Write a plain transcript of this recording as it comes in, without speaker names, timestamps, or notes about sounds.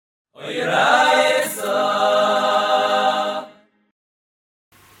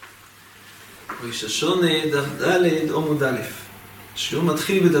ראש השונה דף ד' עמוד א', שהוא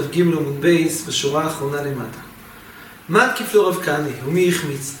מתחיל בדף ג' עמוד בייס בשורה האחרונה למטה. מה תקיף לו רב כהנא ומי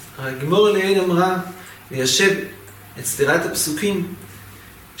החמיץ? הגמור לעיל אמרה ליישב את סתירת הפסוקים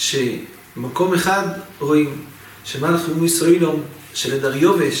שמקום אחד רואים שמלך יום ישראלום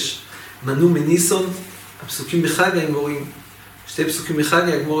שלדריובש מנו מניסון, הפסוקים בחגה הם רואים שתי פסוקים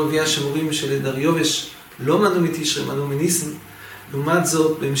בחגה, הגמור הביאה שמורים שלדריובש לא מנו מתשרי, מנו מניסן. לעומת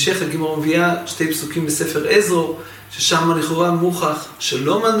זאת, בהמשך הגמור מביאה שתי פסוקים בספר עזרו, ששם לכאורה מוכח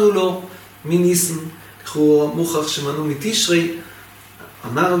שלא מנו לו מניסן, לכאורה מוכח שמנו מתשרי.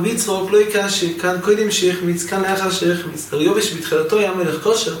 אמר רבי יצחוק, לא יקע שכאן קודם שהחמיץ, כאן לאחר שהחמיץ. דריובש בתחילתו היה מלך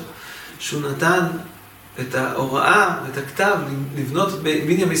כושר, שהוא נתן את ההוראה ואת הכתב לבנות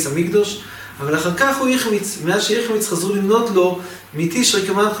בבניין בית המקדש, אבל אחר כך הוא החמיץ. מאז שהחמיץ חזרו לבנות לו מתשרי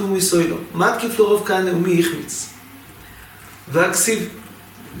כמלך יום ישראלום. מה תקיף לו רב כהנא ומי החמיץ? והכסיב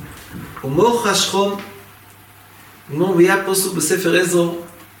ומור חשכום, גמור ויה פוסוק בספר עזרו,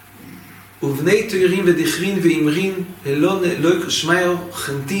 ובני תוירים ודכרין ואמרין לא יקשמיו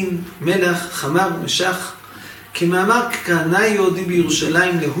חנטין מלח חמר ומשך, כמאמר כהנא יהודי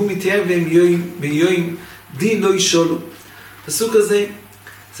בירושלים להו מתייב והם ביום דין לא ישולו. הפסוק הזה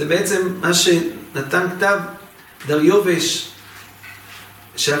זה בעצם מה שנתן כתב דריובש,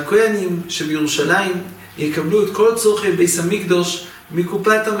 שהכהנים שבירושלים יקבלו את כל צורכי בית המקדש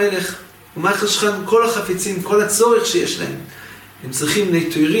מקופת המלך, ומה חשכם כל החפצים, כל הצורך שיש להם. הם צריכים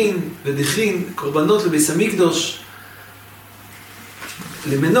נטוירין ודכרין, קורבנות לבית המקדש,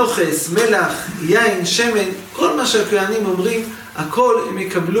 למנוחס, מלח, יין, שמן, כל מה שהכהנים אומרים, הכל הם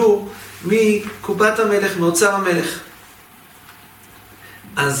יקבלו מקופת המלך, מאוצר המלך.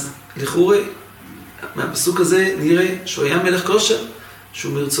 אז לכאורה, מהפסוק הזה נראה שהוא היה מלך כושר,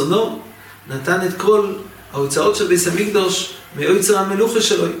 שהוא מרצונו נתן את כל ההוצאות של בית המקדש מאוצר המלוכה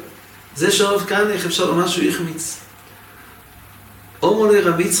שלו. זה שרב כהנא, איך אפשר לומר שהוא החמיץ? אומר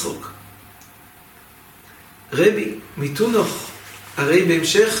לרבי יצחוק, רבי מתונוך, הרי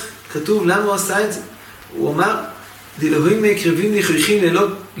בהמשך כתוב למה הוא עשה את זה. הוא אמר, דלוהים מקרבים נכריחים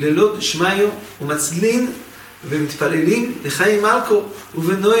ללא דשמיו ומצלין ומתפללים לחיים מלכו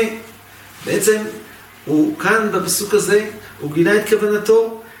ובנוי. בעצם הוא כאן בפסוק הזה, הוא גילה את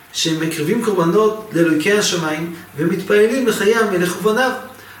כוונתו שהם מקריבים קורבנות לאלוקי השמיים ומתפללים לחיי המלך ובניו.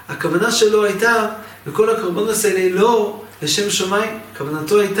 הכוונה שלו הייתה, וכל הקורבנות האלה לא לשם שמיים,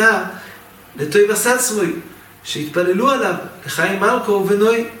 כוונתו הייתה לטוב עצמוי, שהתפללו עליו לחיים מלכו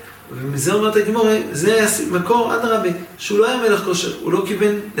ובנוי. ומזה אומרת הגמור, זה מקור אדרבה, שהוא לא היה מלך כושר, הוא לא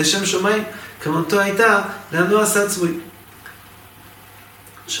כיוון לשם שמיים, כוונתו הייתה להנוע עצמוי.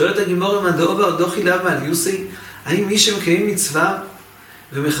 שואלת הגמור, מה דאובר דוחי לאו מעל יוסי, האם מי שמקיים מצווה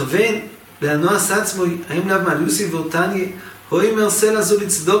ומכוון להנוע עצמוי, האם לאו מעל יוסי ואותניה, או אם ארסה לזו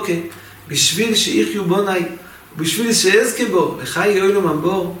לצדוקה, בשביל שיחיו בוני, ובשביל שיזכה בו, לחי יוילו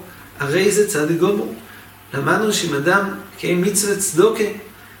ממבור, הרי זה צדיק גמור. למדנו שאם אדם קיים מצוות צדוקה,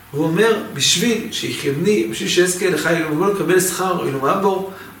 הוא אומר, בשביל שיחיה בני, בשביל שיזכה לחי יוילו ממבור, לקבל שכר או יוילו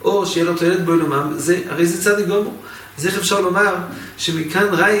ממבור, או שיהיה לו תועלת בו יוילו ממבור, הרי זה צדיק גמור. אז איך אפשר לומר שמכאן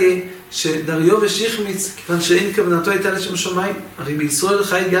ראיה שדריובש החמיץ, כיוון שאין כוונתו הייתה לשם שמיים, הרי בישראל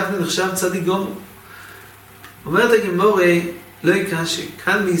חי גבנה נחשב צדיק גמור. אומרת הגמור, לא יקע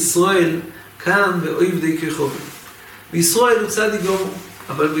שכאן בישראל, כאן באויבדי כיכובים. בישראל הוא צדיק גמור,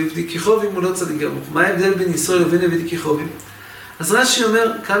 אבל באויבדי כיכובים הוא לא צדיק גמור. מה ההבדל בין ישראל לבין אויבדי כיכובים? אז רש"י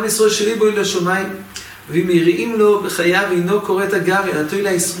אומר, כאן בישראל שלי בוי לשמיים, ואם יראים לו בחייו אינו קורא את הגר, אלא תוי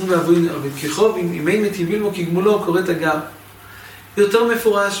לה ישרו ואבוין, אבל כיכובים, אם אין מטיבים לו כגמולו, קורא את הגר. יותר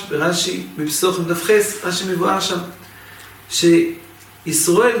מפורש ברש"י, בפסוח מדפחס, רש"י מבואר שם,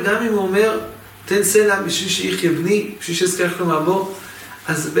 שישראל גם אם הוא אומר, תן סלע בשביל שיחיה בני, בשביל שיזכח לו מעבור,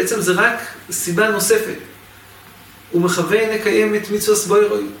 אז בעצם זה רק סיבה נוספת. הוא מכוון לקיים את מצווה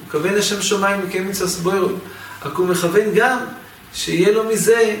בוירוי, הוא מכוון לשם שמיים לקיים מצווה בוירוי, רק הוא מכוון גם שיהיה לו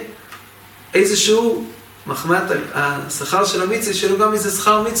מזה איזשהו מחמת השכר של המצווה, שיהיה לו גם איזה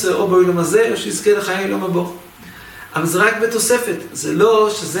שכר מצווה, או באוילום הזה, או שיזכה לחיי לא מבוא. אבל זה רק בתוספת, זה לא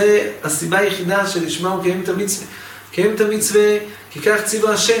שזה הסיבה היחידה שלשמה הוא קיים את המצווה. קיים את המצווה כי כך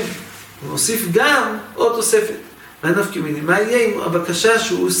ציווה השם. הוא מוסיף גם עוד תוספת. מה נפקא מיני? מה יהיה אם הבקשה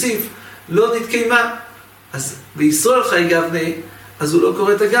שהוא הוסיף לא נתקיימה? אז בישראל חי גבנה, אז הוא לא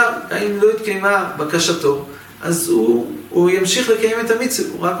קורא את הגר. אם לא התקיימה בקשתו, אז הוא ימשיך לקיים את המצווה,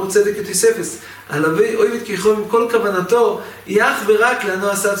 הוא רק רוצה צדק ותוספת. הלווי אויבת כיכובים, כל כוונתו היא אך ורק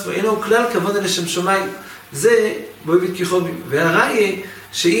להנוע עצמו, אין לו כלל כוונה לשם שמיים. זה באויבת כיכובים. והראיה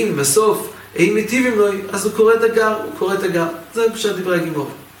שאם בסוף אין מטיבים לו, אז הוא קורא את הגר, הוא קורא את הגר. זה פשוט דברי הגמרא.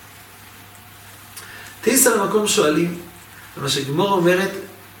 תיסע למקום שואלים, ומה שגמור אומרת,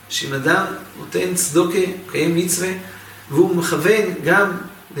 שאם אדם נותן צדוקה, קיים מצווה, והוא מכוון גם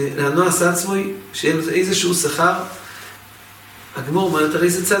להנועס עצמוי, שיהיה לו איזשהו שכר, הגמור אומרת, הרי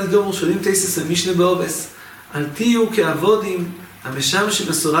זה צד גמור, שואלים תיסס למשנה באובס, אל תהיו כעבודים, המשמשים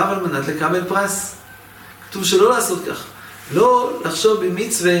מסורב על מנת לקבל פרס. כתוב שלא לעשות כך, לא לחשוב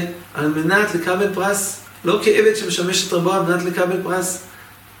במצווה על מנת לקבל פרס, לא כעבד שמשמש את רבו על מנת לקבל פרס.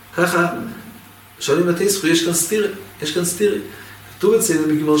 ככה, שואלים התיסחו, יש כאן סתירה. כתוב אצלנו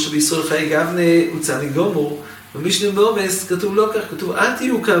בגמור שבישראל חיי גבנה הוצא לגמור, במשנה באובס כתוב לא כך, כתוב אל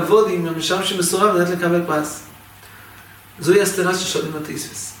תהיו כעבודים המשמשים מסורב על מנת לקבל פרס. זוהי הסתירה ששואלים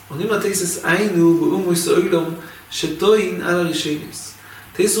התיסס. עונים לתיסס, היינו באומו ישראלום שטועין על הרישיינוס.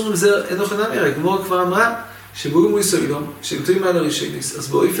 תיסס אומרים זה אין אוכל נאמר, הגמור כבר אמרה שבאומו ישראלום שטועין על הרישיינוס. אז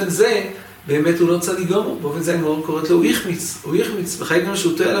באופן זה באמת הוא לא צא לגמור, באופן זה הגמור קוראת לו הוא יחמיץ, וחי גם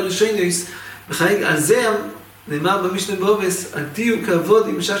שהוא טועה על הרישיינוס, וחי על זה נאמר במשנה באובס, אל תהיו כעבוד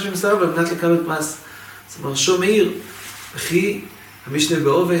עם משמשים מסורב על מנת לקבל פרס. זאת אומרת, שום מאיר, וכי המשנה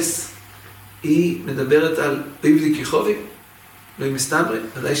באובס היא מדברת על ביבלי כיכובים, לא היא מסתברה,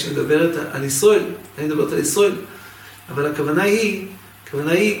 ודאי שהיא מדברת על ישראל, היא מדברת על ישראל, אבל הכוונה היא,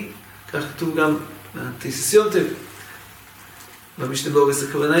 כך כתוב גם בתיססיונטב, במשנה באובס,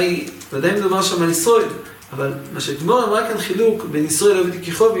 הכוונה היא, ודאי מדובר שם על ישראל, אבל מה שגמור אמרה כאן חילוק בין ישראל לביבלי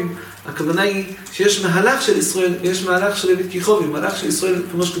כיכובים, הכוונה היא שיש מהלך של ישראל, ויש מהלך של ביבלי כיכובים, מהלך של ישראל,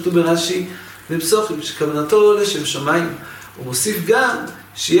 כמו שכתוב ברש"י ובפסוחים, שכוונתו לשם שמיים, הוא מוסיף גם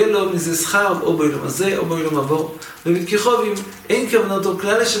שיהיה לו מזה שכר או באילום הזה או באילום הבא. ובתכיכובים אין כוונתו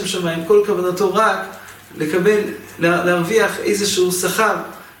כלל לשם שמיים, כל כוונתו רק להרוויח איזשהו שכר.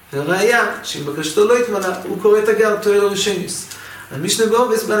 והראיה, שאם בקשתו לא יתמלא, הוא קורא את הגר, טועה לו רישיינוס. המשנה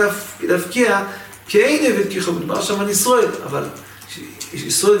באובס בא להפקיע כאין עבד כיכובים, דבר שם על ישראל, אבל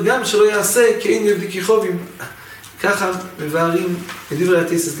ישראל גם שלא יעשה כאין עבד כיכובים. ככה מבארים את דברי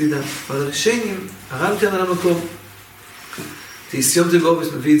התיסס דידם. אבל הרישיינים, הר"ן כאן על המקום, תיסיום דבאובס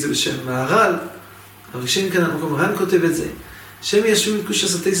מביא את זה בשם מהר"ל, הרישיינים כאן על המקום, הר"ן כותב את זה, שם ישבים את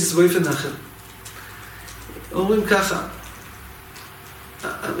קושס התיסס באופן אחר. אומרים ככה,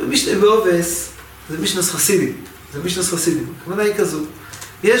 משנה באובס זה משנס חסידים, הכוונה היא כזו,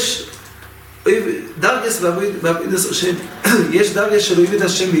 יש דרגס בעבודת השם, יש דרגס של אוהב את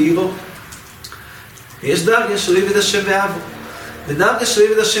השם בעירו, ויש דרגס של אוהב את השם באבו, ודרגס של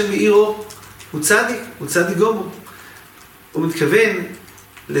אוהב את השם בעירו הוא צדיק גמור. הוא מתכוון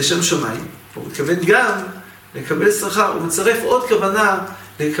לשם שמיים, הוא מתכוון גם לקבל שכר, הוא מצרף עוד כוונה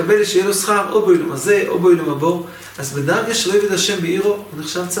לקבל שיהיה לו שכר או באילום הזה או באילום הבא. אז בדרגה של אוהב את השם בעירו, הוא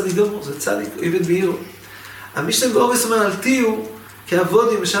נחשב צדיק גמור, זה צדיק אוהב בעירו. המשנה באובס אומר, אל תהיו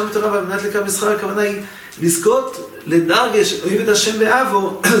כעבודים בשם התורה ועל מנת לקבל שכר, הכוונה היא לזכות לדרגה של אוהב את השם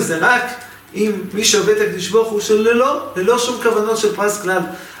באבו, זה רק אם מי שעובד את הקדוש ברוך הוא ללא שום כוונות של פרס כלל.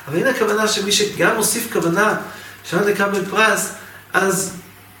 אבל אין הכוונה שמי שגם מוסיף כוונה שאתה לקבל פרס, אז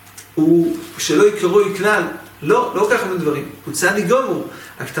הוא שלא יקראו כלל, לא ככה מדברים, הוא צדיק גמור,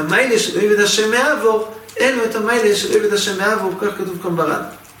 רק את המיילה של אוהב את השם מאבו, אין לו את המיילה של אוהב את השם מאבו, כך כתוב כאן בר"ן.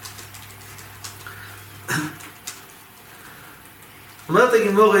 אומרת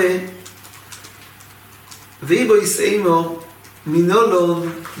הגמורה, ואי בו יסעימו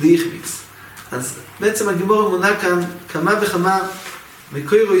מינולון דיחמיץ. אז בעצם הגמורה מונה כאן כמה וכמה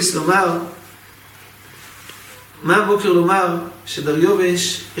מקוירויס לומר, מה הבוקר לומר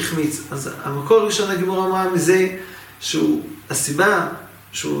שדריובש החמיץ. אז המקור הראשון הגמורה אמרה מזה הסיבה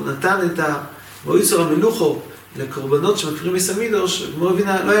שהוא נתן את המועיצור המלוכו לקורבנות שמקריבים מסמידוש, הגמורה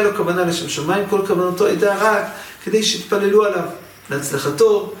הבינה, לא היה לו כוונה לשם שמיים, כל כוונתו הייתה רק כדי שיתפללו עליו,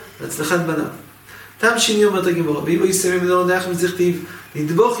 להצלחתו, להצלחת בניו. טעם שני אומרת הגמורה, ואילו יסמי מנור נח מזכתיב,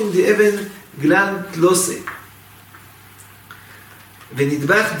 נדבוך עם די אבן גלן תלוסה,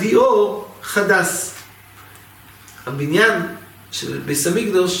 ונדבך די אור חדס. הבניין של בית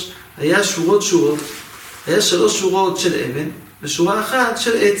המקדש היה שורות, היה 3 שורות של אבן, ושורה אחת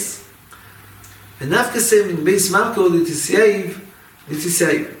של עץ. ונפקסם מן בית מלכו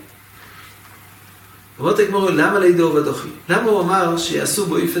לתסייב. אמרת הגמרא, למה לידו ודוחי? למה הוא אמר שיעשו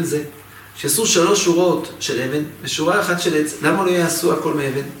באופן זה? שיעשו 3 שורות של אבן, ושורה אחת של עץ, למה לא יעשו הכל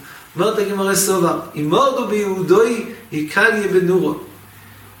מאבן? אמרת הגמרא סובר, אם מורדו ביהודוי יקל יבנורו.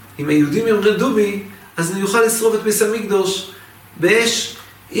 אם היהודים ימרדו בי, אז אני אוכל לשרוף את בית המקדש באש.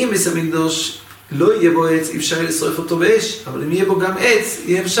 אם בית המקדש לא יהיה בו עץ, אי אפשר לשרוף אותו באש, אבל אם יהיה בו גם עץ,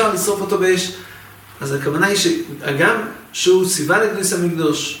 יהיה אפשר לשרוף אותו באש. אז הכוונה היא שגם שהוא ציווה לבית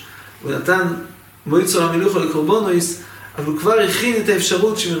המקדש, הוא נתן מועיצור המלוכו לקורבנויס, אבל הוא כבר הכין את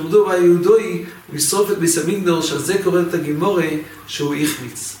האפשרות שמרדו ביהודוי לשרוף את בית המקדש, על זה קורא את הגמורה שהוא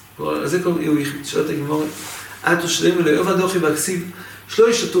החמיץ. זה כל הוא יחמיץ, שואלת הגמורה, עתו שלם לא יאבד אוכי והכסיב, שלא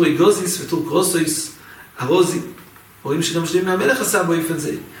ישתו ריגוזיס ותור קרוסויס, הרוזי. רואים שגם שלם מהמלך עשה באופן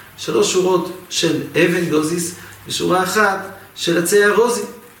זה. 3 שורות של אבן גוזיס, ושורה אחת של עצי הרוזי.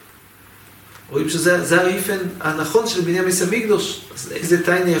 רואים שזה האופן הנכון של בניין בית המקדש. אז איזה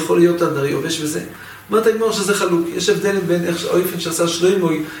תיינה יכול להיות הדריובש וזה? אומרת הגמור שזה חלוק. יש הבדל בין האופן שעשה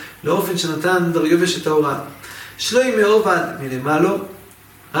שלוימוי לאופן שנתן דריובש את ההוראה. שלוימי עובד מלמעלו,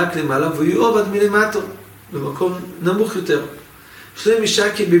 רק למעלה, והוא עובד מלמטו, במקום נמוך יותר. שלוימי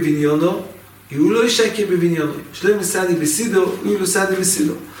שקי בבניונו, הוא לא ישקי בבניונו. שלוימי סעדי בסידו, הוא לא סעדי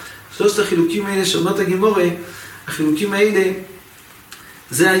בסידו. 3 החילוקים האלה שאומרת הגמורה, החילוקים האלה,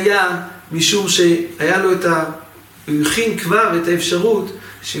 זה היה משום שהיה לו הוא הכין כבר את האפשרות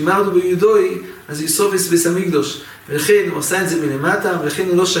שאמרנו ביהודוי, אז יסובס בית המקדש. ולכן הוא עשה את זה מלמטה, ולכן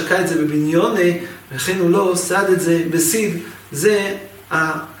הוא לא שקע את זה בבניונה, ולכן הוא לא סעד את זה בסיד. זה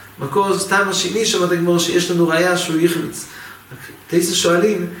המקור סתם השני שאומרת הגמורה שיש לנו ראיה שהוא יחמיץ. תייסה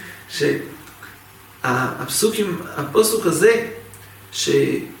שואלים הפסוק הזה,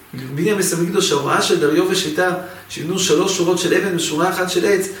 שבניין בית המקדש ההוראה של דריובש הייתה שיבנו 3 שורות של אבן ושורה אחת של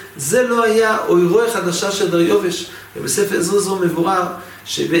עץ, זה לא היה אוירוי חדשה של דריובש. ובספר עזרא מבואר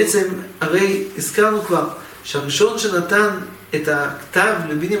שבעצם הרי הזכרנו כבר שהראשון שנתן את הכתב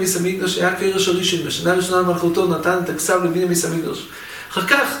לבניין בית המקדש היה קרש הראשון. בשנה הראשונה למלכותו נתן את הכתב לבניין בית המקדש. אחר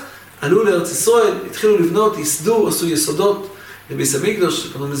כך עלו לארץ ישראל, התחילו לבנות, ייסדו, עשו יסודות לבית המקדש,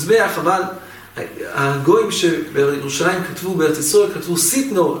 קנו מזבח, אבל הגויים שבירושלים כתבו, בארץ ישראל כתבו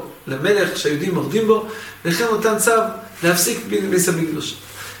סיטנו למלך שהיהודים מורדים בו, לכן נותן צו להפסיק בית המקדש.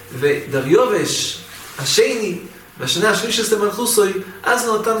 ודריובש השני, בשנה ה-13 למלכותו, אז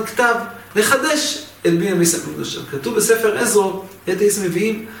נתן כתב לחדש את בניין בית המקדש. כתוב בספר עזרא, יתייס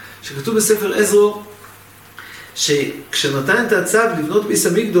מביאים, שכתוב בספר עזרא, שכשנתן את הצו לבנות בית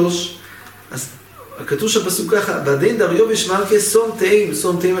המקדש, אז כתוב שהפסוק ככה, בעדין דריובש מלכה סום תאים,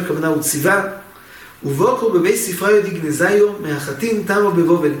 סום תאים הכוונה הוא ציווה, ובוקר בבית ספריו דגנזיו מהחתין תמו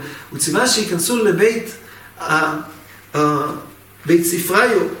בבובל. הוא ציווה שיכנסו לבית בית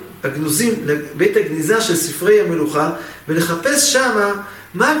ספריו, הגנוזים, לבית הגניזה של ספרי המלוכה, ולחפש שמה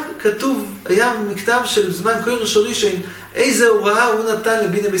מה כתוב, היה מכתב של זמן קורש הראשון, איזה הוראה הוא נתן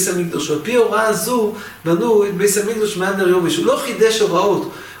לבניין בית המקדש. ועל פי ההוראה הזו בנו את בית המקדש מעל דריובש. הוא לא חידש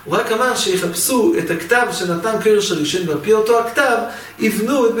הוראות, הוא רק אמר שיחפשו את הכתב שנתן קורש הראשון, ועל פי אותו הכתב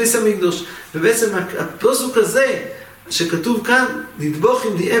יבנו את בית המקדש. ובעצם הפסוק הזה שכתוב כאן, נדבוך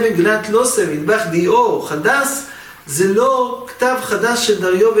עם די אבן גלת לוסם, נדבך די אור, חדס, זה לא כתב חדש של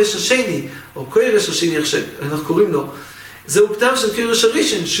דריובש השני, או קורש השני, איך שאנחנו קוראים לו. זהו כתב של קורש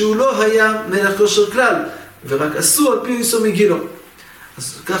הראשון, שהוא לא היה מלך כושר כלל, ורק עשו על פי יישום מגילו.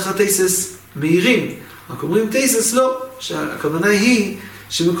 אז ככה תייסס מהירים. רק אומרים תייסס לא, שהכוונה היא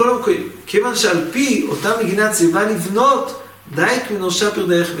שמכל המקורים, כיוון שעל פי אותה מגינה ציווה לבנות, דייק מנו שפר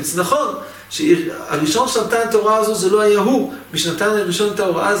דרך חמץ. נכון, שהראשון שנתן את ההוראה הזו זה לא היה הוא, משנתן הראשון את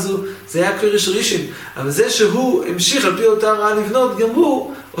ההוראה הזו זה היה קורש ראשון, אבל זה שהוא המשיך על פי אותה הוראה לבנות, גם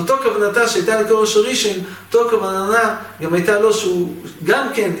הוא, אותו כוונתה שהייתה לקורש ראשון, אותו כווננה גם הייתה לו שהוא גם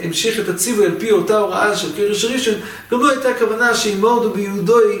כן המשיך את הציווי על פי אותה הוראה של קורש ראשון, גם לא הייתה כוונה שימורדו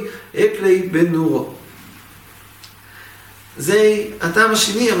ביהודוי אקלי בן נורו. זה הטעם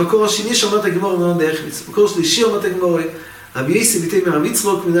השני, המקור השני שאומרת הגמור מאוד דרך מצווה. המקור שלישי אומרת הגמור, רבי יסי ביתי מרב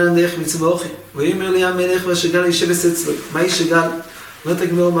יצחוק מנהלן דרך מצווה אוכי. ויאמר לי המלך והשגל ישבס אצלו. מה ישגל? אומרת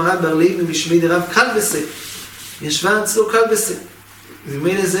הגמור מרד ברליב ומשמי דרב כלבסה. ישבה אצלו כלבסה.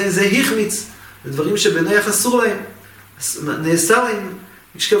 ומילא זה החמיץ. זה דברים שבנויח אסור להם. נאסר להם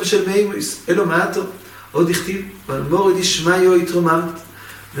משכב של מאימוס. אלו מעטו. עוד הכתיב. ועל מורד ישמעיו יתרומם.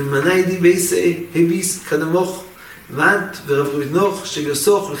 ומנה ידי בייס הביס כדמוך. ועד ורב רבנוך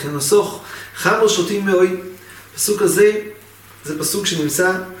שיוסוך לכן נסוך חבר שותים מאוי. הפסוק הזה זה פסוק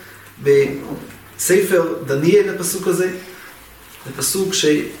שנמצא בספר דניאל. הפסוק הזה זה פסוק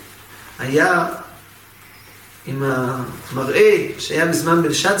שהיה עם המראה שהיה בזמן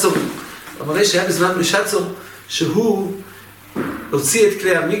בלשצור, המראה שהיה בזמן בלשצור שהוא הוציא את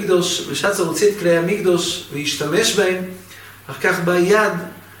כלי המקדוש, בלשצור הוציא את כלי המקדוש והשתמש בהם. אחר כך בא יד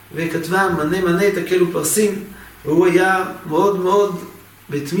וכתבה מנה מנה את הקל ופרסים, והוא היה מאוד מאוד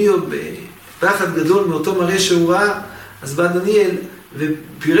בתמיהה, בפחד גדול מאותו מראה שהוא ראה. אז בא דניאל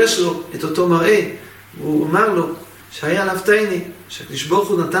ופירש לו את אותו מראה, הוא אמר לו שהיה עליו תייני, שהקדוש ברוך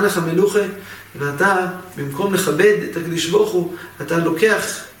הוא נתן לך מלוכה, ואתה במקום לכבד את הקדוש ברוך הוא, אתה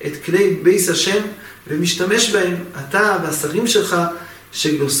לוקח את כלי בייס השם ומשתמש בהם, אתה והשרים שלך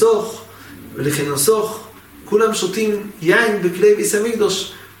שגלוסוך ולכנוסוך, כולם שותים יין בכלי בייס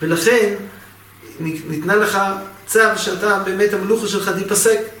המקדוש, ולכן ניתנה לך צו שאתה באמת המלוכה שלך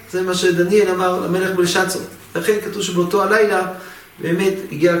תיפסק. זה מה שדניאל אמר למלך בלשאצר. לכן כתוב שבאותו הלילה באמת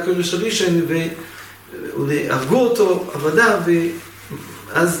הגיע הקורש הראשון והרגו אותו, עבדה,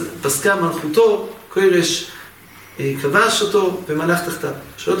 ואז פסקה מלכותו, קורש כבש אותו ומלך תחתיו.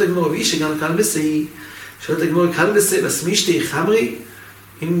 שואלת הגמרא, ואיש שגם קל בסי, שואלת הגמרא, קל בסי, בסמישתי חמרי,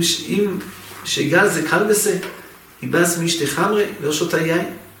 אם שגל זה קל בסי, איבס מישתי חמרי, לא שותה יין.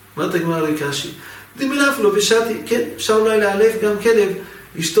 אומרת הגמרא לקשי, דמילף לא בשעתי, כן, אפשר אולי להעלף גם כלב,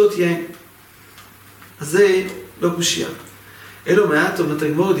 לשתות יין. אז זה לא קושייה. אלו מעט, אומרת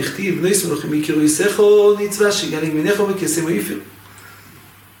הגמרא, דכתיב, נויס מלוכים יקרו יסכו נצווה, שגלים מנכו וכסם ויפר.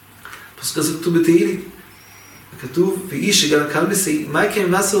 פסוק הזה כתוב בתהילים. כתוב, ואיש שגל קל בסי, מה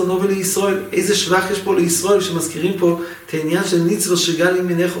יקם מסר נובל לישראל? איזה שבח יש פה לישראל שמזכירים פה את העניין של ניצווה שגלים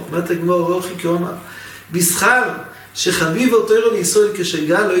מנכו. אומרת הגמרא, רוחי כאומר, בשכר שחביב אותו לישראל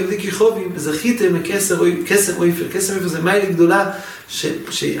כשגל לא יבדי כחובים, זכיתם מקסם או יפר. קסם יפר זה מיילה גדולה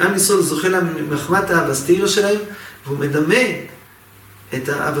שעם ישראל זוכה למחמת האבסטריה שלהם, והוא מדמה את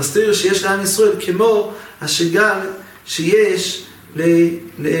האבסטריה שיש לעם ישראל כמו השגל שיש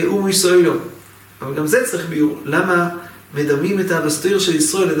לאום ישראלו. אבל גם זה צריך ביור. למה מדמים את האבסטריה של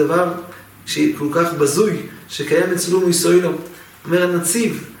ישראל לדבר שכל כך בזוי שקיים אצל אומו ישראלו? אומר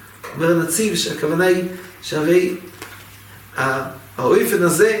הנציב שהכוונה היא שהרי האופן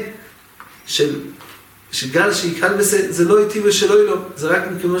הזה של גל שיקל בזה, זה לא איתי ושלא יהיה לו, זה רק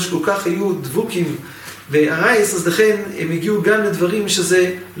מכיוון שכל כך היו דבוקים והרייס, אז לכן הם הגיעו גם לדברים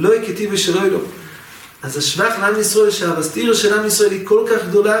שזה לא איתי ושלא יהיה לו. אז השבח לעם ישראל, שהאבסטריה של עם ישראל היא כל כך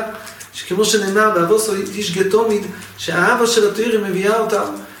גדולה, שכמו שנאמר באבוסו איש גתומיד, שהאהבה של התורה מביאה אותם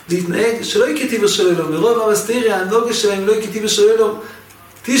להתנהג שלא איתי ושלא יהיה לו. מרוב האבסטריה, הנוגה שלהם לא איתי ושלא יהיה לו,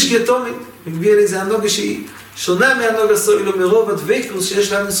 תיש גתומיד, מגביע לי זה הנוגה שהיא שונה מהנוגה סוילו, מרוב הדבקות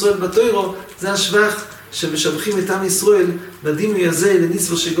שיש לעם ישראל בתוירו, זה השבח שמשבחים את עם ישראל בדימוי הזה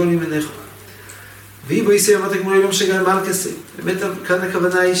לניצווה שגולים מנכו. והיא בו יסי אמרת הגמור יום שגל מלכסה. באמת כאן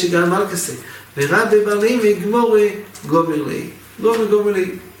הכוונה היא שגל מלכסה. ורבי ברלים וגמור גומר לי. גומר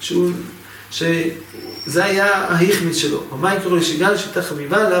לי. שזה היה ההחמיץ שלו. ומה יקראו לשגל שהייתה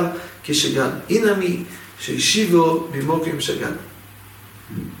חביבה עליו כשגל. אינמי שהשיבו במוקים שגל.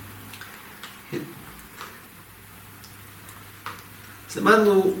 אז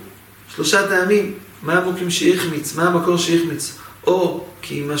למדנו 3 טעמים, מה המוקים שהחמיץ, מה המקור שהחמיץ, או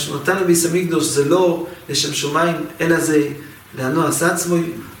כי מה שנתן לביס המקדוש זה לא לשם שמיים, אלא זה להנועס עצמוי,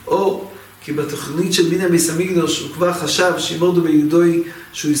 או כי בתוכנית של בינה ביס המקדוש הוא כבר חשב שימורדו ביהודוי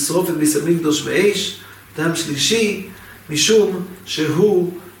שהוא ישרוף את ביס המקדוש באש. טעם שלישי, משום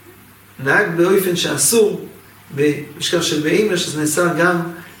שהוא נהג באופן שאסור במשקל של בהמה, שזה נעשה גם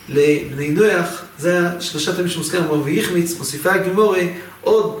לבני נוח. זה 3 טעמים שמוזכר אמרו ויחמיץ. מוסיפה הגמורה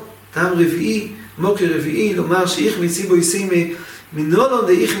עוד טעם רביעי, מוקר רביעי, לומר שיחמיץ איבו יסימי מנולון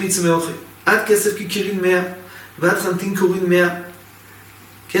דה יחמיץ מאוכל. עד כסף כקירין 100 ועד חנטין קורין 100.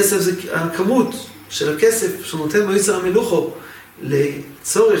 כסף זה הכמות של הכסף שנותן ביצר המלוכו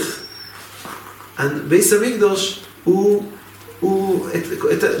לצורך ביס המקדוש, הוא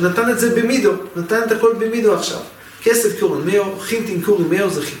נתן את זה במידו, נתן את הכל במידו עכשיו. כסף קורן 100, חינטין קורין 100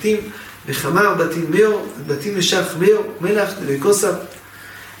 זה חיטים, וחמר בתים 100, בתים משך 100, מלח וכוסף.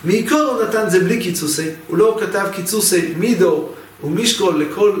 מעיקור הוא נתן זה בלי קיצוסי, הוא לא כתב קיצוסי מידו ומשקול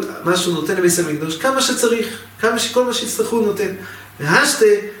לכל מה שהוא נותן לביס המקדוש, כמה שצריך, כל מה שיצטרכו הוא נותן. והשתה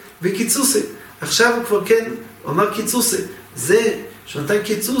וקיצוסי. עכשיו הוא כבר כן, הוא אמר קיצוסי. זה, שהוא נתן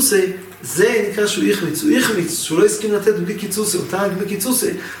קיצוסי, זה נקרא שהוא יחמיץ. הוא יחמיץ, שהוא לא הסכים לתת בלי קיצוסי, הוא נתן בלי קיצוסי,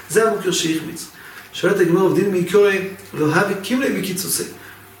 זה המוקר שיחמיץ. שואלת הגמרא, עובדין מעיקורי, לא הביא קימלי בקיצוסי.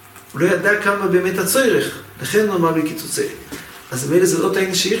 הוא לא ידע כמה באמת הצורך, לכן הוא אמר בקיצוסי. אז מילא זה לא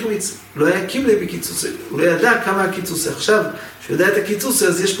טעין שיחמיץ, לא היה קימלי בקיצוסי. הוא לא ידע כמה הקיצוסי. עכשיו, שהוא ידע את הקיצוסי,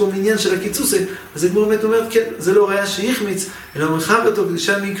 אז יש פה מניין של הקיצוסי. אז הגמרא באמת אומרת, כן, זה לא ראיה שיחמיץ, אלא מרחב אותו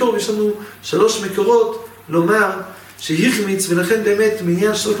קדישה מעיקור, ויש לנו 3 מקורות לומר שיחמיץ, ולכן באמת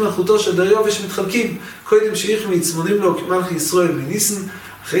מניין שלוק מלכותו של דריובש מתחלקים. קודם שיחמיץ, מונים לו כמלך ישראל מניסן,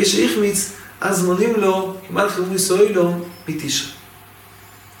 אחרי שיחמיץ, אז מונים לו כמלך ישראל מתשרי.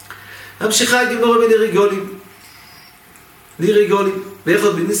 המשיכה הגמרא בלריגולים. ליריגולים,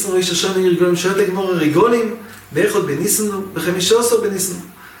 באחד בניסן ראש השנה ליריגולים, שואלת הגמרא ריגולים, באחד בניסן, ב15 בניסן.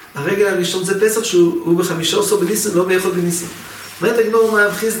 הרגל הראשון זה פסח שהוא ב15 בניסן, לא באחד בניסן. אומרת הגמרא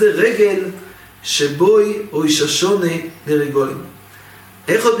מהבחיס דה רגל שבוי ראש השנה לריגולים.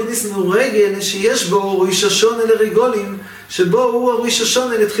 אחד בניסן הוא רגל שיש בו ראש השנה לריגולים, שבו הוא ראש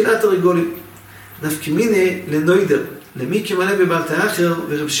השנה לתחילת הריגולים. נפקימינה לנוידר, למי כמלא בבלת האחר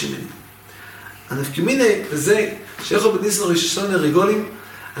ורב שמעון. הנפקימינה זה שאיכו בניסן ראש השנה לריגולים,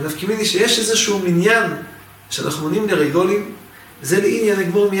 הנפקימינה שיש איזשהו מניין שאנחנו מונים לריגולים, זה לעניין,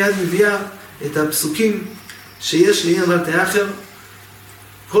 הגמור מיד מביאה את הפסוקים שיש לעניין בלתי אחר.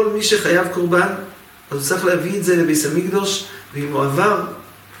 כל מי שחייב קורבן, אז הוא צריך להביא את זה לבית המקדוש, ואם הוא עבר,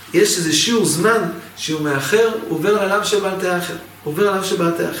 יש איזה שיעור זמן שהוא מאחר, הוא עובר עליו של בלתי אחר. עובר עליו של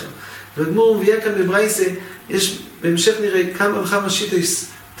בלתי אחר. והגמור מביאה כאן בברייסה, יש בהמשך נראה כמה וכמה שיטות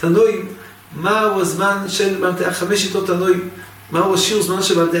תנועים, מהו הזמן של בלתי אחר, 5 שיטות תנועים, מהו השיעור זמן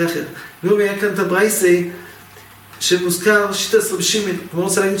של בלתי אחר. והוא מביאה כאן את הברייסה, שמוזכר שיטת רב שמעון, כמו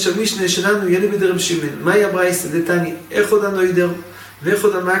רוצה להגיד שהמשנה שלנו יהיה לי בידי רב שמעון. מהי הברייסה? דתני, איך עוד הנוידר, ואיך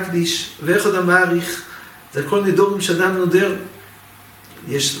עוד המקדיש, ואיך עוד המעריך. זה הכל נדורים שאדם נודר.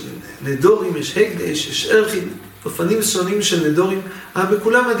 יש נדורים, יש הקדש, יש ערכים, אופנים שונים של נדורים, אבל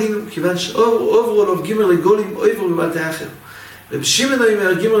בכולם הדין, כיוון שעוברו עליו גימר לגולים, עוברו בבלתי אחר. רב שמעון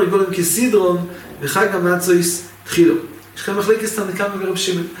אומר גימר לגולים כסדרון, וחג המצויס תחילו. יש כאן מחלקת תנקמה ורב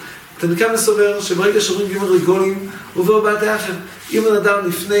שמעון. תנקמה סובר שברגע שאומרים גימר לגולים, הוא עובר בבלתי אחר. אם הוא נדר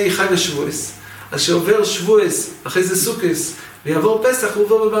לפני חג השבועס, אז שעובר שבועס, אחרי זה סוכס, ויעבור פסח, הוא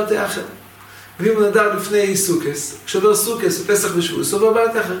עובר בבלתי אחר. ואם הוא נדר לפני סוכס, כשעובר סוכס ופסח ושבועס, הוא עובר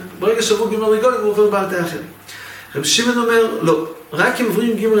בבלתי אחר. ברגע שעבור גימר לגולים, הוא עובר בבלתי אחר. רב שמעון אומר, לא, רק אם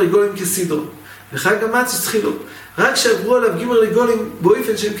עוברים גימר לגולים כסדרון, וחג המצויס תחילו, רק שעברו עליו גימר לגולים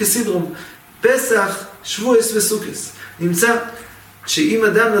באופן שהם כסדרון, פסח, שבועס וסוכס. נמצא שאם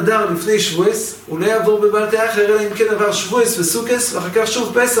אדם נדר לפני שבועס, הוא לא יעבור בבלתי אחר, אלא אם כן עבר שבועס וסוכס, ואחר כך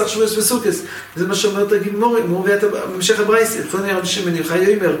שוב פסח, שבועס וסוכס. זה מה שאומרת הגמור, מוביאה במשך הברייסה, לפני רב שמעון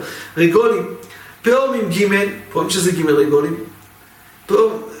יוחאי אומר, רגולים, פעמים ג', פעמים שזה ג' רגולים,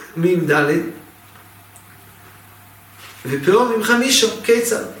 פעמים ד', ופעמים חמישו,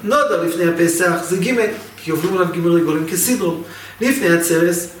 קיצר, נודר לפני הפסח, זה ג', כי עוברים עליו ג' רגולים כסדרון, לפני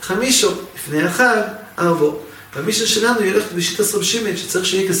הצרס, חמישו, לפני החג, 4. והמשנה שלנו ילך בשיטת רב שמעון שצריך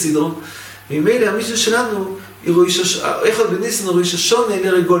שיהיה כסדרון, וממילא המשנה שלנו אחד בניסן הוא ראש השונה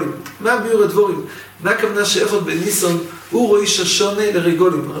לרגולים. מה ביור הדבורים? מה הכוונה שאחד בניסן הוא ראש השונה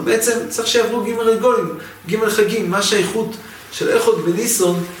לרגולים? בעצם צריך שיעברו ג' רגולים, ג' חגים, מה שהאיכות של אחד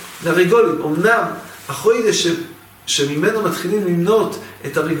בניסן לרגולים. אמנם החודש שממנו מתחילים למנות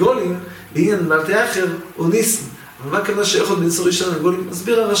את הרגולים לעניין בלתי אחר הוא ניסן, אבל מה הכוונה שאחד בניסן ראש השונה לרגולים?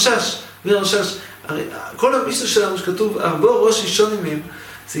 מסביר הרשש, כל המשנה שלנו שכתוב, הרבה ראש ראשונים מהם,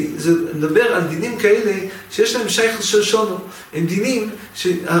 זה מדבר על דינים כאלה שיש להם שייך של שונו. הם דינים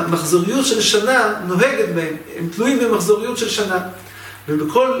שהמחזוריות של שנה נוהגת בהם, הם תלויים במחזוריות של שנה.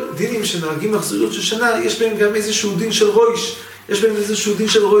 ובכל דינים שנוהגים מחזוריות של שנה, יש בהם גם איזשהו דין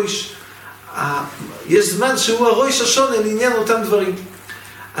של רויש. יש זמן שהוא הרויש השונה לעניין אותם דברים.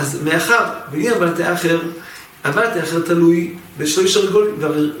 אז מאחר, בעניין בלתי אחר, הבלתי אחר תלוי בשלוש הרגולים,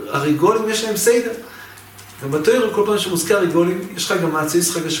 והרגולים יש להם סדר. גם בתורה כל פעם שמוזכר רגולים, יש חג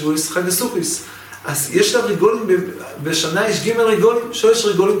המצויס, חג השבועס, חג הסוכס. אז יש לה רגולים, בשנה יש ג' רגולים, 3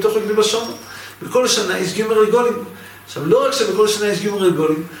 רגולים תוך רגלי בשונו. בכל השנה יש ג' רגולים. עכשיו, לא רק שבכל השנה יש ג'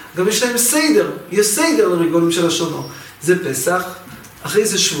 רגולים, גם יש להם סדר, יש סדר לרגולים של השונו. זה פסח, אחרי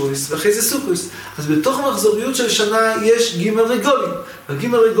זה שבועס, ואחרי זה סוכס. אז בתוך המחזוריות של שנה יש ג' רגולים.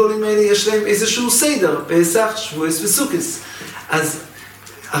 והג' רגולים האלה יש להם איזשהו סדר, פסח, שבועס וסוכס. אז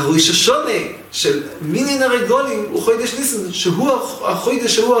הראש השונה של מינין הרגולים הוא חודש ניסן, שהוא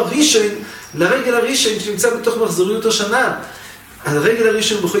החודש שהוא הראשון לרגל הראשון שנמצא בתוך מחזוריות השנה. הרגל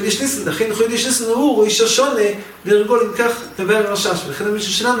הראשון בחודש ניסן, לכן חודש ניסן הוא ראש השונה לרגולים, כך דבר הרשש. ולכן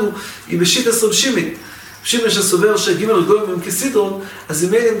המשנה שלנו היא בשיטת רב שמעון. שמעון שסובר שג' רגולים הם כסדרון, אז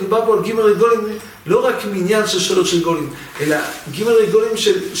אם אלה מדובר פה על ג' רגולים לא רק מעניין של שאלות של גולים, אלא ג' רגולים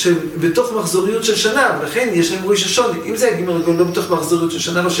של בתוך מחזוריות של שנה, ולכן יש להם ראש השונה. אם זה ג' רגולים לא בתוך מחזוריות של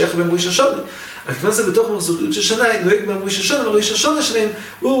שנה, לא שייך בהם ראש השונה. אבל כיוון זה בתוך מחזוריות של שנה, נוהג בהם ראש השונה, וראש השונה שלהם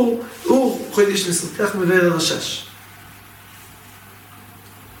הוא חודש ניסן. כך מבאר הרשש.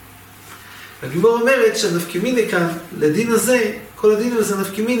 הגמרא אומרת שהנפקמינה כאן, לדין הזה, כל הדין הזה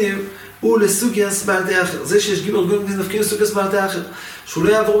נפקמינה, הוא לסוגיית בלתי אחר. זה שיש ג' רגולים נפקים לסוגיית בלתי אחר. שהוא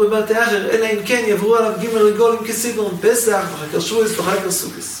לא יעבור בבלתי אחר, אלא אם כן יעברו עליו ג' רגולים כסדרון, פסח, ואחר כך שבועס, ואחר כך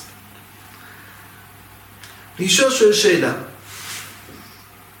סוכס. לישוע שואל שאלה.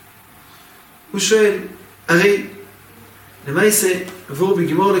 הוא שואל, הרי, למעשה, עבור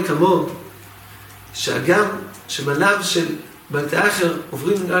בגמור לקמון, שהגם שבלב של בלתי אחר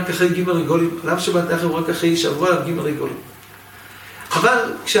עוברים רק אחרי ג' רגולים, עליו של בלתי אחר הוא רק אחרי שעברו עליו ג' רגולים. אבל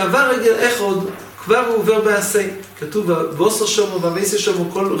כשעבר רגל אחד, כבר הוא עובר בעשה. כתוב, ובוסר שומו והמייסר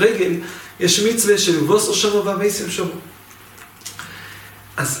שומו, כל רגל יש מצווה של ובוסר שומו והמייסר שומו.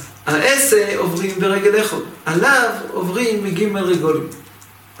 אז העשה עוברים ברגל אחד, עליו עוברים מג' רגולים.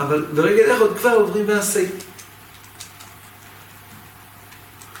 אבל ברגל אחד כבר עוברים בעשה.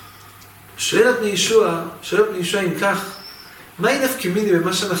 שואל את ישוע אם כך, מהי נפקא מינה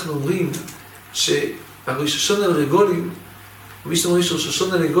במה שאנחנו אומרים, שהראש השונה לרגולים, ומי שאתם אומרים שראש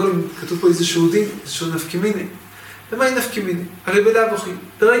השונה לרגולים, כתוב פה איזשהו דין, איזשהו נפקא מינה. ומהי נפקא מינה? הרי בלאו הכי,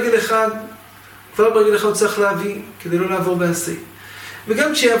 ברגל אחד, כבר ברגל אחד צריך להביא, כדי לא לעבור בעשה.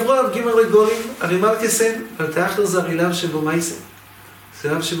 וגם כשיעברו עליו ג' רגולים, הרי מלכסן, אבל תאחר זה הרי לאו שבו מייסה.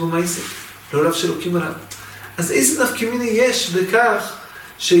 זה לאו שבו מייסה, לא לאו שלוקים עליו. אז איזה נפקא מינה יש בכך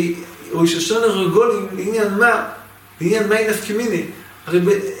שראש השונה לרגולים, לעניין מה? לעניין מהי נפקא מינה? הרי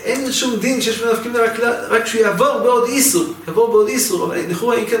אין שום דין שיש בו נפקא מינה רק שהוא יעבור בעוד איסור, יעבור בעוד איסור, אבל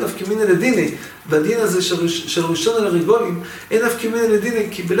לכאורה אין כאן נפקא מינה לדיני. בדין הזה של ראשון על הרגולים, אין נפקא מינה לדיני,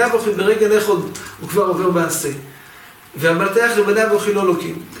 כי בלאו הכי ברגל אחד הוא כבר עובר בעשה. והמלתח לבלאו הכי לא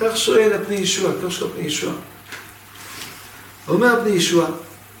לוקים. כך שואל הפני ישוע, כך שואל הפני ישוע. אומר הפני ישוע,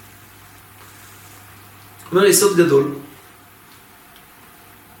 אומר יסוד גדול,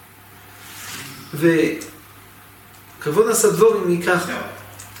 וכבוד עשה דבורים מכך.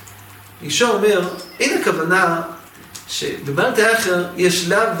 ישוע אומר, אין הכוונה שבבלת האחר יש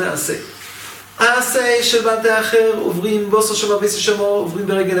לאו ועשה. העשה של בלת האחר עוברים בוסו שמה ביסי שמו, עוברים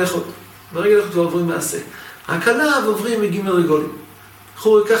ברגל אחד. ברגל אחד ועוברים מעשה. רק עליו עוברים מגימל רגולים.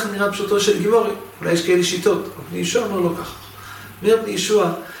 חורי כך נראה פשוטו של גימורי. אולי יש כאלה שיטות. אבל ישוע אומר לא כך. אומר בני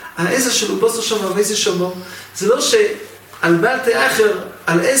ישוע, העשה שלו בוסו שמה ביסי שמו, זה לא שעל בלת האחר,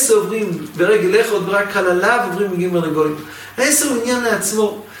 על עשה עוברים ברגל אחד, ורק על עליו עוברים מגימל רגולים. העשה הוא עניין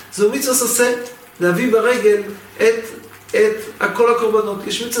לעצמו. זהו מצווה עשה להביא ברגל את כל הקורבנות.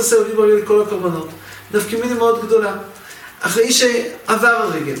 יש מצווה עשה להביא ברגל את כל הקורבנות. נפקא מינה מאוד גדולה. אחרי שעבר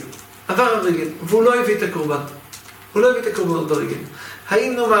הרגל, והוא לא הביא את הקורבן. הוא לא הביא את הקורבנות ברגל.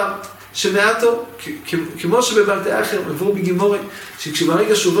 האם נאמר שמעטו, כמו שבבלת האחר, עברו בגימורי,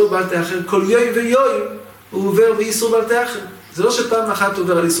 שכשברגע שהוא עובר בבלת האחר, כל יום ויום הוא עובר באיסור בלת האחר. זה לא שפעם אחת הוא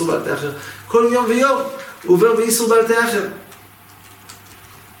עובר על איסור בלת האחר. כל יום ויום הוא עובר באיסור בלת האחר.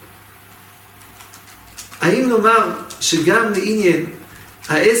 האם נאמר שגם לעניין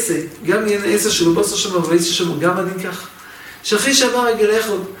העשה, גם לעניין העשה שלו בוסו שמו והעשה שמו, גם הדין כך? שאחרי שעבר רגל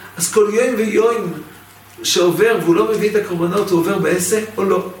אחד, אז כל יום ויום שעובר והוא לא מביא את הקורבנות, הוא עובר בעשה או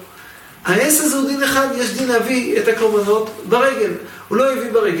לא? העשה זה הוא דין אחד, יש דין להביא את הקורבנות ברגל. הוא לא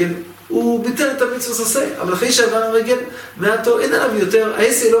הביא ברגל, הוא ביטל את המצווה עשה, אבל אחרי שעבר הרגל, מעטו אין עליו יותר,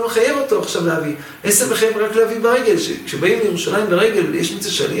 העשה לא מחייב אותו עכשיו להביא. העשה מחייב רק להביא ברגל, כשבאים לירושלים ברגל, יש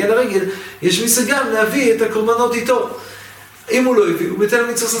מצווה שעלייה לרגל, יש מצווה גם להביא את הקורבנות איתו. אם הוא לא הביא, הוא ביטל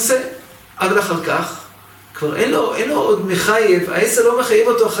מצווה עשה, אבל אחר כך, כבר אין לו עוד מחייב, העשה לא מחייב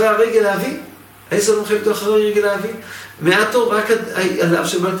אותו אחרי הרגל להביא, העשה לא מחייב אותו אחרי הרגל להביא, מעטו רק עליו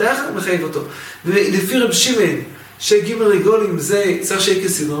שבלת האחר מחייב אותו. ולפי רב שמעון, שגימל רגולים זה צריך שיהיה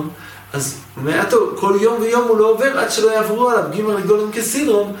כסדרון, אז מעטו כל יום ויום הוא לא עובר עד שלא יעברו עליו גימל רגולים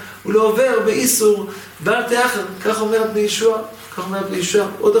כסדרון, הוא לא עובר באיסור בלת האחר. כך אומר בני ישוע, כך אומר בני ישוע.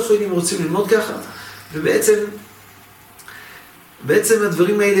 עוד אחרים רוצים ללמוד ככה, ובעצם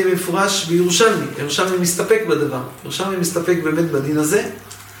הדברים האלה מפורש בירושלמי. ירושלמי מסתפק בדבר. ירושלמי מסתפק באמת בדין הזה.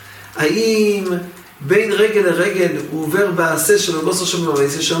 האם בין רגל לרגל הוא עובר בעשה שלו, בוסו שמו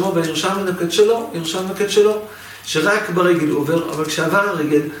ועשה שמו, והירושלמי נקד שלו, שרק ברגל הוא עובר, אבל כשעבר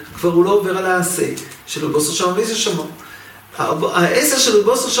הרגל, כבר הוא לא עובר על העשה שלו, בוסו שמו ועשה שמו. העשה שלו,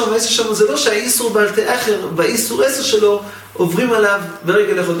 בוסו שמו ועשה שמו, זה לא שהאיסור בלת האחר, באיסור עשה שלו, עוברים עליו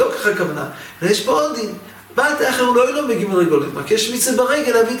ברגל אחד, לא ככה הכוונה. יש פה עוד דין. בלת האחר הוא לא ילום בגימל רגולים, רק יש מצווה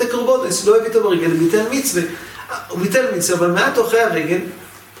ברגל להביא את הקורבנות, לא הביא אותו ברגל, ביטל מצווה. הוא ביטל מצווה, אבל מעטו אחרי הרגל,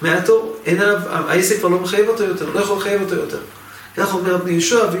 מעטו, אין עליו, העסק כבר לא מחייב אותו יותר, לא יכול לחייב אותו יותר. כך אומר בני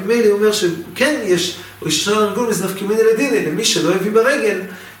ישוע, וממילא הוא אומר שכן יש, או יש שני הרגול, אז נפקא מינה לדיני, למי שלא הביא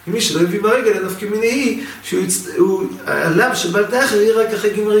ברגל, הנפקא מינה היא, עליו שבלת האחר יהיה רק אחרי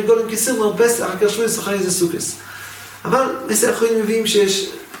גימל רגולים כסדרון, פסח, רק השבועס אחרי איזה סוכס. אבל מסי האחרונים מביאים שיש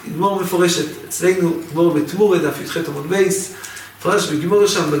גמור מפורשת, אצלנו גמור בתמורה, דף י"ח עמוד בייס, פרש בגמור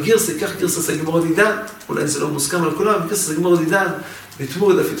שם בגירסה, כך גירסה זה גמור עדידן, אולי זה לא מוסכם על כולם, גירסה זה גמור עדידן,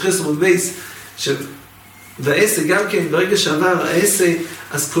 בתמורה, דף י"ח עמוד בייס, והעשה גם כן, ברגע שעבר העשה,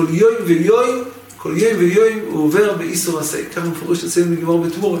 אז כל יום ויום הוא עובר באיסור עשה, כך מפורש אצלנו בגמור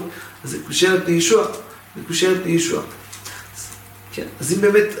בתמורה, אז זה קושר את פני ישוע, כן, אז אם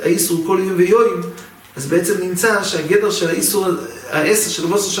באמת האיסור כל יום ויום, אז בעצם נמצא שהגדר של האיסור, העשה של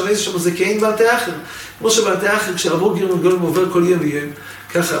בוסו שם איסור שם זה כאין בלת האחר. כמו שבלת האחר כשעבור גימל רגולים עובר כל יום ויום,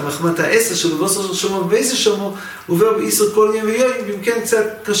 ככה מחמת העשה של בוסו שם ואיסור שמו עובר באיסור כל יום ויום, ואם כן קצת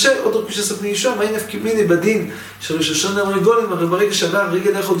קשה, עוד רק שספני ישוע, מה נפקא מינה בדין של ראש השונה לרגולים, הרי ברגע שעבר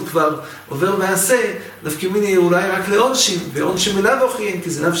רגל אחד כבר עובר מעשה, נפקא מינה אולי רק לעונשים, ועונשים אליו אוכלים, כי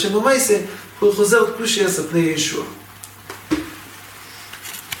זה לאו שם ומייסה, הוא חוזר את קושי ספני ישוע.